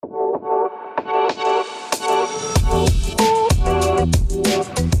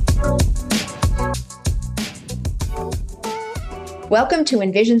Welcome to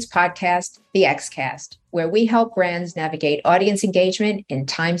Envision's podcast, The XCast, where we help brands navigate audience engagement in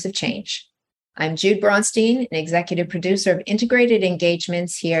times of change. I'm Jude Braunstein, an executive producer of integrated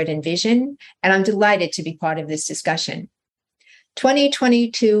engagements here at Envision, and I'm delighted to be part of this discussion.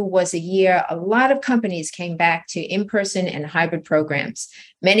 2022 was a year a lot of companies came back to in-person and hybrid programs.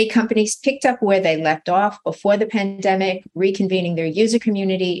 Many companies picked up where they left off before the pandemic, reconvening their user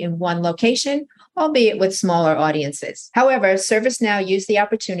community in one location, albeit with smaller audiences. However, ServiceNow used the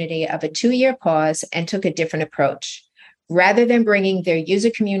opportunity of a 2-year pause and took a different approach. Rather than bringing their user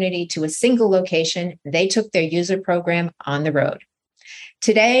community to a single location, they took their user program on the road.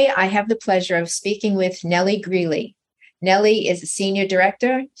 Today, I have the pleasure of speaking with Nellie Greeley. Nellie is a Senior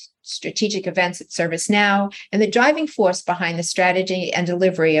Director, Strategic Events at ServiceNow, and the driving force behind the strategy and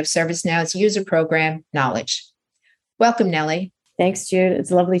delivery of ServiceNow's user program, Knowledge. Welcome, Nellie. Thanks, Jude.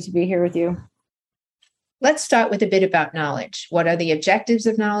 It's lovely to be here with you. Let's start with a bit about Knowledge. What are the objectives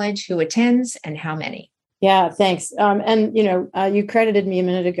of Knowledge, who attends, and how many? Yeah, thanks. You credited me a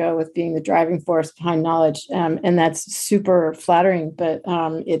minute ago with being the driving force behind Knowledge, and that's super flattering. But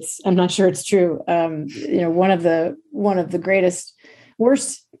I'm not sure it's true. One of the greatest,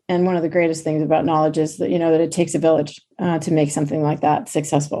 worst, and one of the greatest things about Knowledge is that that it takes a village to make something like that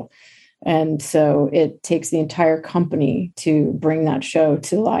successful, and so it takes the entire company to bring that show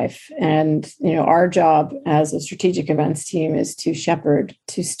to life. And our job as a strategic events team is to shepherd,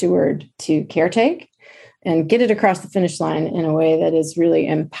 to steward, to caretake, and get it across the finish line in a way that is really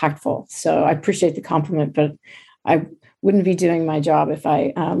impactful. So I appreciate the compliment, but I wouldn't be doing my job if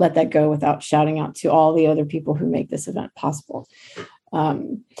I let that go without shouting out to all the other people who make this event possible.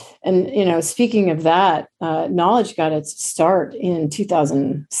 Speaking of that, Knowledge got its start in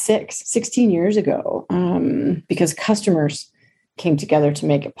 2006, 16 years ago, because customers came together to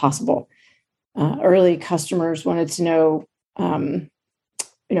make it possible. Early customers wanted to know,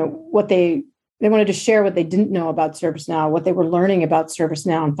 what they wanted to share what they didn't know about ServiceNow, what they were learning about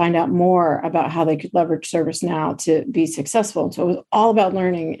ServiceNow, and find out more about how they could leverage ServiceNow to be successful. So it was all about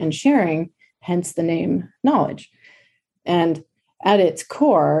learning and sharing, hence the name Knowledge. And at its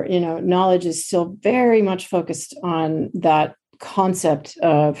core, Knowledge is still very much focused on that concept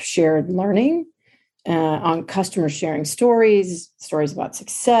of shared learning, on customers sharing stories about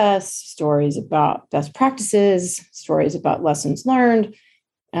success, stories about best practices, stories about lessons learned,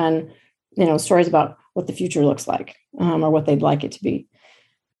 and stories about what the future looks like, or what they'd like it to be.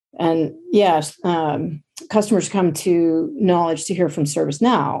 And yes, customers come to Knowledge to hear from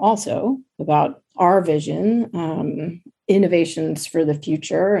ServiceNow also about our vision, innovations for the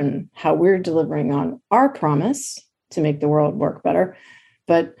future, and how we're delivering on our promise to make the world work better.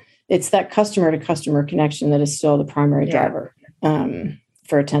 But it's that customer to customer connection that is still the primary driver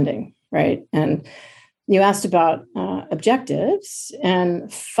for attending, right? And you asked about objectives,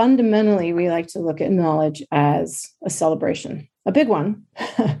 and fundamentally, we like to look at Knowledge as a celebration, a big one,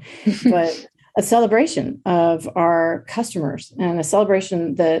 but a celebration of our customers, and a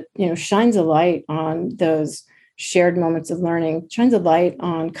celebration that shines a light on those shared moments of learning, shines a light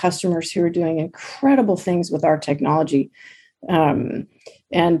on customers who are doing incredible things with our technology,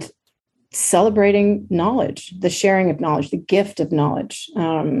 and celebrating knowledge, the sharing of knowledge, the gift of knowledge,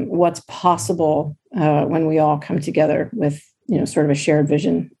 what's possible when we all come together with sort of a shared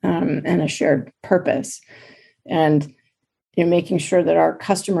vision and a shared purpose, and making sure that our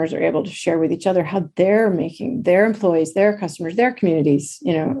customers are able to share with each other how they're making their employees, their customers, their communities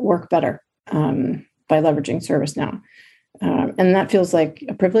work better by leveraging ServiceNow. And that feels like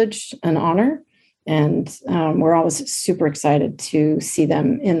a privilege, an honor, and we're always super excited to see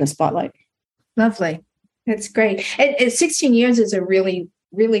them in the spotlight. Lovely. That's great. And 16 years is a really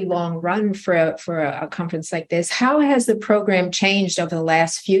long run for a conference like this. How has the program changed over the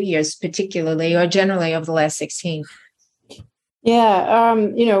last few years, particularly, or generally over the last 16? Yeah,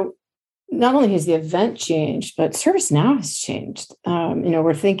 not only has the event changed, but ServiceNow has changed.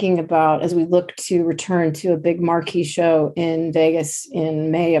 We're thinking about, as we look to return to a big marquee show in Vegas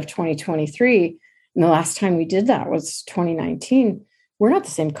in May of 2023, and the last time we did that was 2019. We're not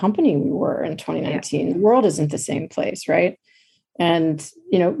the same company we were in 2019. Yeah. The world isn't the same place, right? And,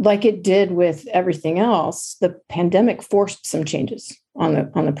 like it did with everything else, the pandemic forced some changes on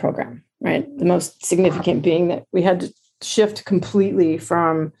the program, right? The most significant being that we had to shift completely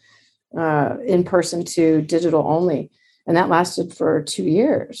from in-person to digital only. And that lasted for 2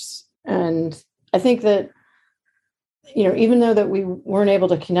 years. And I think that, even though that we weren't able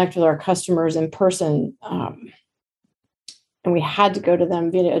to connect with our customers in person, and we had to go to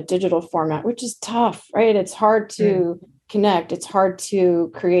them via a digital format, which is tough, right? It's hard to connect. It's hard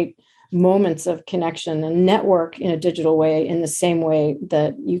to create moments of connection and network in a digital way in the same way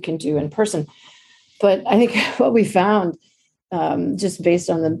that you can do in person. But I think what we found, just based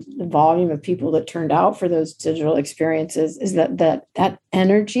on the volume of people that turned out for those digital experiences, is that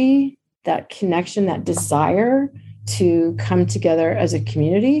energy, that connection, that desire to come together as a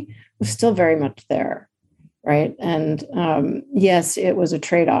community was still very much there, right? And yes, it was a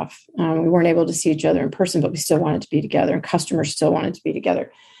trade-off. We weren't able to see each other in person, but we still wanted to be together, and customers still wanted to be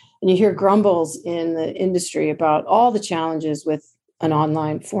together. And you hear grumbles in the industry about all the challenges with an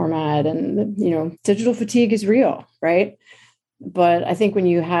online format, and digital fatigue is real, right? But I think when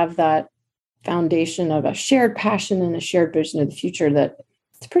you have that foundation of a shared passion and a shared vision of the future, that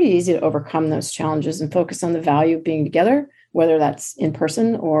it's pretty easy to overcome those challenges and focus on the value of being together, whether that's in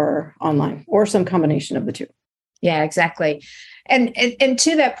person or online or some combination of the two. Yeah, exactly. And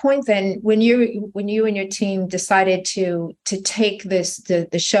to that point, then, when you and your team decided to take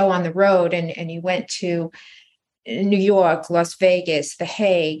the show on the road, and you went to New York, Las Vegas, The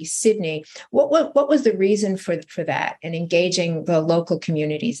Hague, Sydney, what was the reason for that, and engaging the local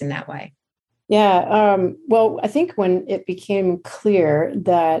communities in that way? Yeah, well, I think when it became clear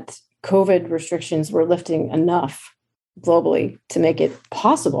that COVID restrictions were lifting enough globally to make it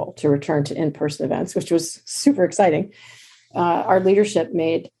possible to return to in-person events, which was super exciting, our leadership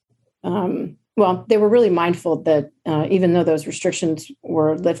made, they were really mindful that even though those restrictions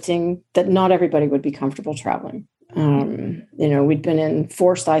were lifting, that not everybody would be comfortable traveling. We'd been in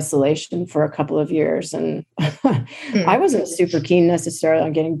forced isolation for a couple of years, and I wasn't super keen necessarily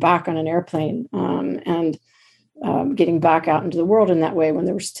on getting back on an airplane and getting back out into the world in that way when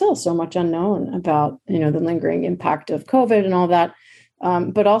there was still so much unknown about, the lingering impact of COVID and all that.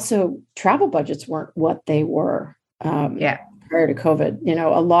 But also travel budgets weren't what they were prior to COVID.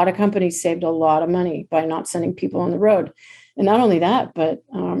 A lot of companies saved a lot of money by not sending people on the road. And not only that, but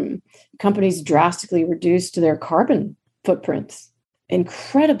companies drastically reduced their carbon footprints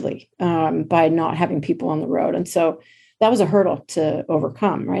incredibly by not having people on the road. And so that was a hurdle to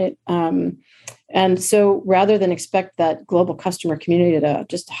overcome, right? And so rather than expect that global customer community to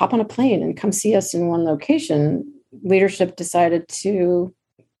just hop on a plane and come see us in one location, leadership decided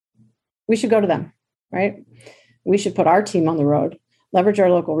we should go to them, right? We should put our team on the road, leverage our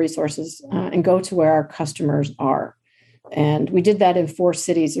local resources, and go to where our customers are. And we did that in 4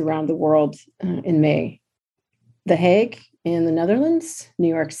 cities around the world in May: The Hague in the Netherlands, New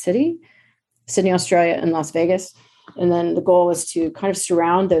York City, Sydney, Australia, and Las Vegas. And then the goal was to kind of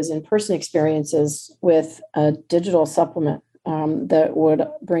surround those in-person experiences with a digital supplement that would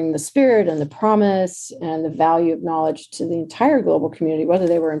bring the spirit and the promise and the value of knowledge to the entire global community, whether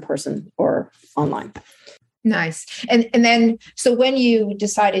they were in person or online. Nice. And then, so when you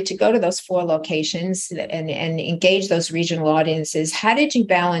decided to go to those 4 locations and engage those regional audiences, how did you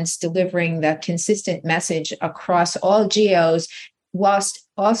balance delivering the consistent message across all geos whilst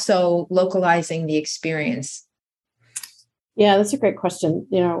also localizing the experience? Yeah, that's a great question.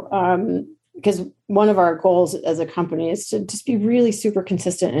 Because one of our goals as a company is to just be really super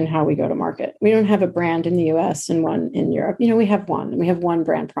consistent in how we go to market. We don't have a brand in the US and one in Europe. We have one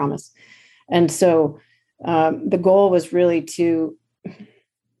brand promise. And so the goal was really to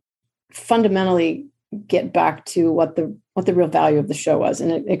fundamentally get back to what the real value of the show was.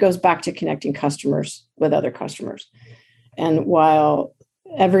 And it goes back to connecting customers with other customers. And while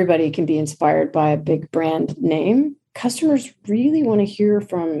everybody can be inspired by a big brand name, customers really want to hear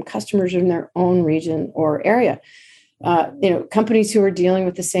from customers in their own region or area. Companies who are dealing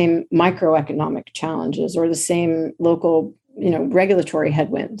with the same microeconomic challenges or the same local regulatory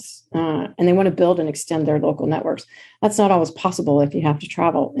headwinds, and they want to build and extend their local networks. That's not always possible if you have to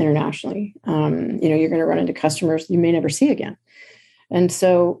travel internationally. You're going to run into customers you may never see again. And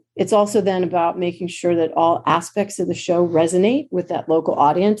so it's also then about making sure that all aspects of the show resonate with that local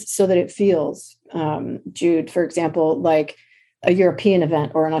audience so that it feels, Jude, for example, like a European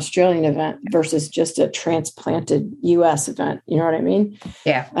event or an Australian event versus just a transplanted US event. You know what I mean?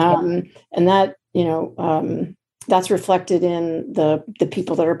 Yeah. And that, that's reflected in the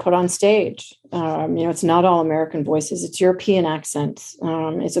people that are put on stage. It's not all American voices, it's European accents.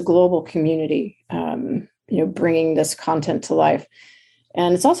 It's a global community, bringing this content to life.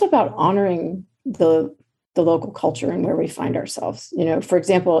 And it's also about honoring the local culture and where we find ourselves. For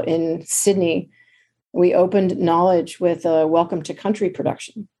example, in Sydney, we opened Knowledge with a Welcome to Country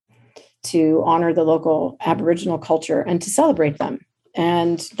production to honor the local Aboriginal culture and to celebrate them.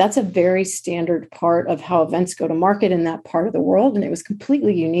 And that's a very standard part of how events go to market in that part of the world. And it was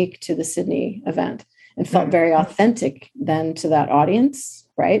completely unique to the Sydney event and felt very authentic then to that audience,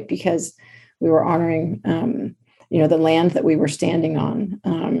 right? Because we were honoring the land that we were standing on,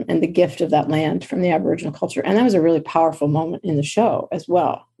 and the gift of that land from the Aboriginal culture. And that was a really powerful moment in the show as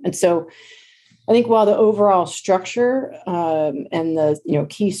well. And so I think while the overall structure and the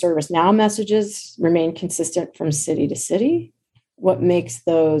key ServiceNow messages remain consistent from city to city, what makes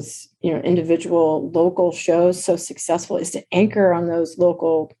those individual local shows so successful is to anchor on those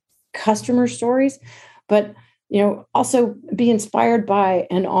local customer stories, but also be inspired by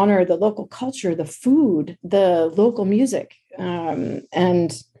and honor the local culture, the food, the local music,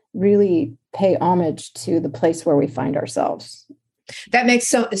 and really pay homage to the place where we find ourselves. That makes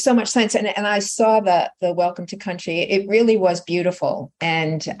so much sense. And I saw the Welcome to Country. It really was beautiful.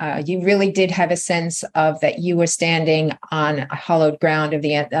 And you really did have a sense of that you were standing on a hallowed ground of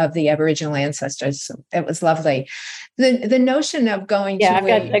the Aboriginal ancestors. It was lovely. The notion of going to I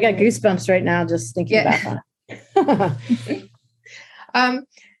got goosebumps right now just thinking about that.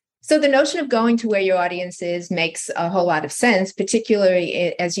 So the notion of going to where your audience is makes a whole lot of sense,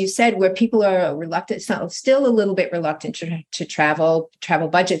 particularly, as you said, where people are reluctant, still a little bit reluctant to travel. Travel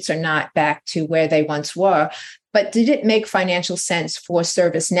budgets are not back to where they once were. But did it make financial sense for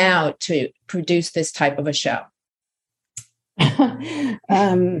ServiceNow to produce this type of a show? I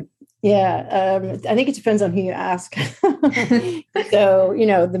think it depends on who you ask. So,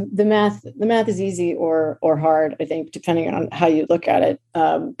 the math is easy or hard, I think, depending on how you look at it.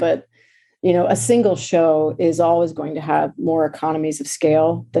 But, a single show is always going to have more economies of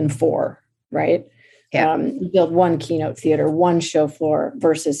scale than four, right? Yeah. You build one keynote theater, one show floor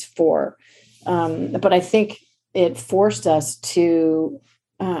versus four. But I think it forced us to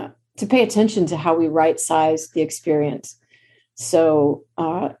pay attention to how we right size the experience. So,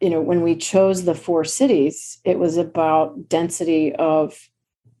 when we chose the 4 cities, it was about density of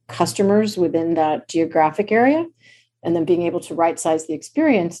customers within that geographic area, and then being able to right size the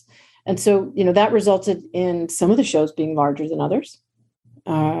experience. And so, that resulted in some of the shows being larger than others.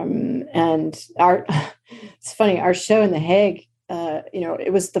 And it's funny, our show in The Hague,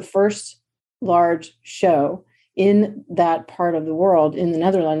 it was the first large show in that part of the world, in the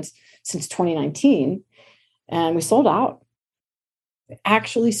Netherlands, since 2019. And we sold out.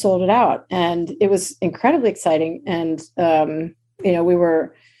 Actually sold it out, and it was incredibly exciting. And we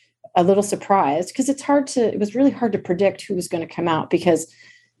were a little surprised because it was really hard to predict who was going to come out, because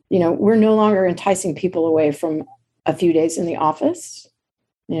we're no longer enticing people away from a few days in the office.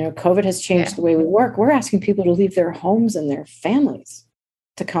 COVID has changed the way we work. We're asking people to leave their homes and their families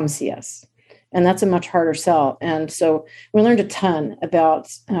to come see us, and that's a much harder sell. And so we learned a ton about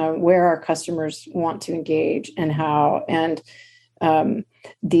where our customers want to engage and how. And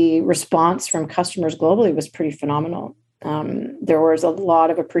the response from customers globally was pretty phenomenal. There was a lot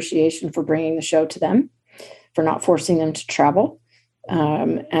of appreciation for bringing the show to them, for not forcing them to travel.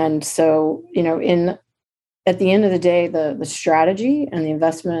 And so, at the end of the day, the strategy and the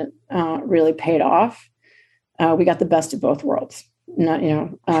investment really paid off. We got the best of both worlds.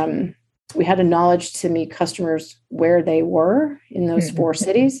 We had a knowledge to meet customers where they were in those 4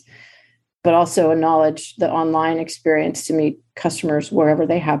 cities, but also a knowledge, the online experience to meet customers wherever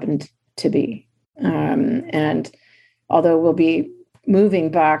they happened to be. And although we'll be moving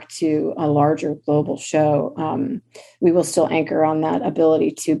back to a larger global show, we will still anchor on that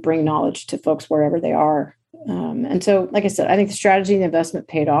ability to bring knowledge to folks wherever they are. And so, like I said, I think the strategy and the investment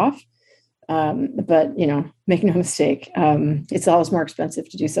paid off. But, make no mistake, it's always more expensive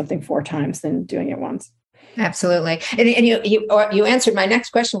to do something 4 times than doing it once. Absolutely. And you answered my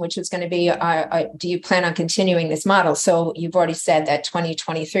next question, which was going to be, do you plan on continuing this model? So you've already said that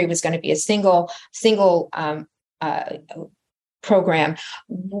 2023 was going to be a single program.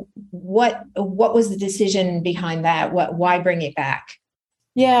 What was the decision behind that? Why bring it back?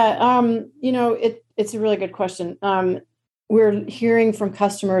 Yeah, it's a really good question. We're hearing from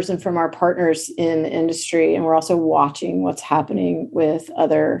customers and from our partners in the industry, and we're also watching what's happening with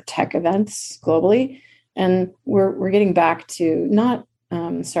other tech events globally. And we're getting back to let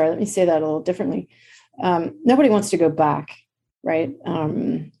me say that a little differently. Nobody wants to go back, right? We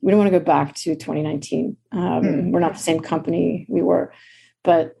don't want to go back to 2019. We're not the same company we were,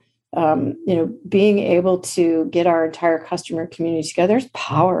 but being able to get our entire customer community together, there's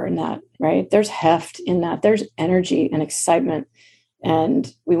power in that, right? There's heft in that. There's energy and excitement.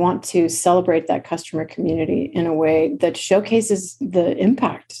 And we want to celebrate that customer community in a way that showcases the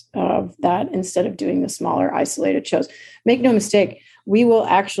impact of that instead of doing the smaller, isolated shows. Make no mistake, we will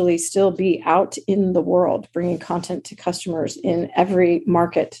actually still be out in the world bringing content to customers in every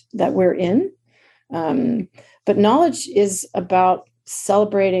market that we're in. But knowledge is about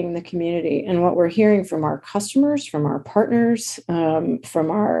celebrating the community. And what we're hearing from our customers, from our partners,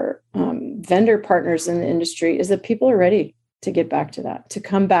 from our vendor partners in the industry is that people are ready to get back to that, to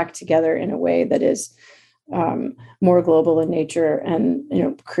come back together in a way that is more global in nature and,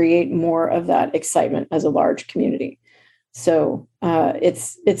 create more of that excitement as a large community. So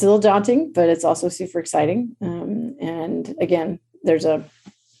it's a little daunting, but it's also super exciting. And again, there's that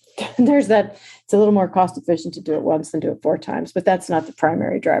it's a little more cost efficient to do it once than do it 4 times, but that's not the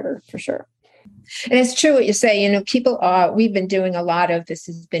primary driver for sure. And it's true what you say, we've been doing a lot of, this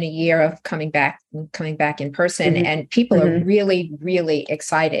has been a year of coming back in person, and people are really, really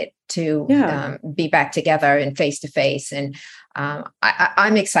excited to be back together and face to face. And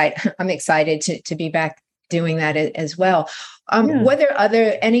I'm excited to be back doing that as well. Were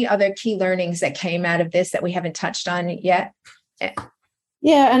there any other key learnings that came out of this that we haven't touched on yet?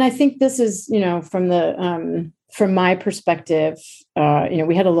 Yeah. And I think this is, from my perspective,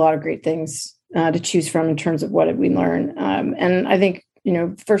 we had a lot of great things to choose from in terms of what did we learn. And I think,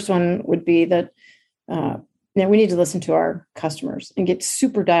 first one would be that, we need to listen to our customers and get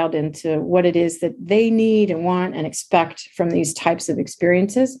super dialed into what it is that they need and want and expect from these types of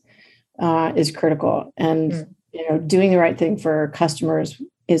experiences is critical. And, doing the right thing for our customers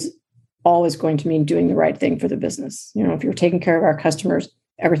is always going to mean doing the right thing for the business. If you're taking care of our customers,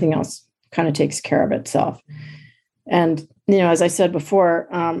 everything else kind of takes care of itself. And, as I said before,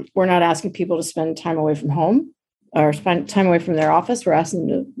 we're not asking people to spend time away from home or spend time away from their office. We're asking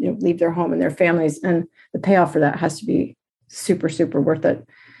them to leave their home and their families. And the payoff for that has to be super, super worth it.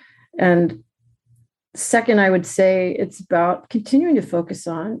 And second, I would say it's about continuing to focus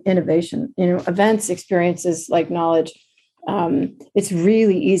on innovation, events, experiences like knowledge. It's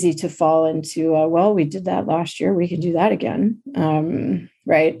really easy to fall into, we did that last year. We can do that again.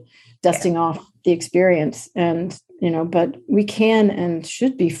 Right. Dusting off the experience and, but we can and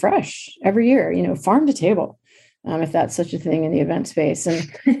should be fresh every year, farm to table, if that's such a thing in the event space. And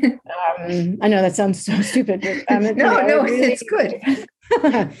I know that sounds so stupid, but no, it's good.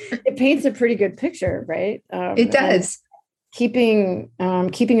 It paints a pretty good picture, right? It does. Keeping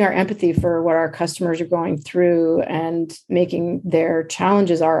our empathy for what our customers are going through and making their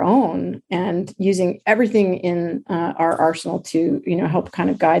challenges our own and using everything in our arsenal to, help kind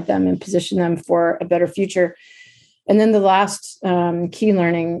of guide them and position them for a better future. And then the last key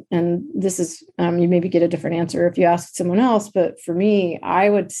learning, and this is, you maybe get a different answer if you ask someone else, but for me, I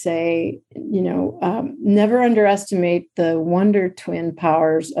would say, never underestimate the wonder twin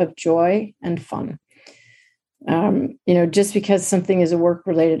powers of joy and fun. Just because something is a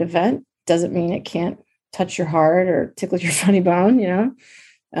work-related event doesn't mean it can't touch your heart or tickle your funny bone,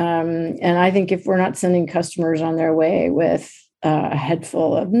 And I think if we're not sending customers on their way with a head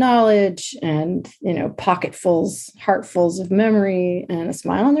full of knowledge and, heartfuls of memory and a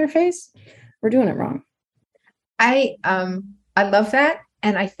smile on their face, we're doing it wrong. I love that.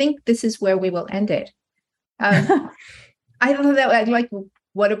 And I think this is where we will end it. I love that. I like,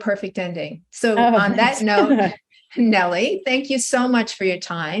 what a perfect ending. So on that note, Nellie, thank you so much for your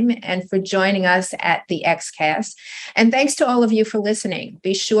time and for joining us at the XCast. And thanks to all of you for listening.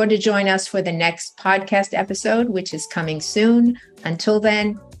 Be sure to join us for the next podcast episode, which is coming soon. Until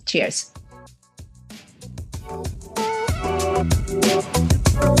then, cheers.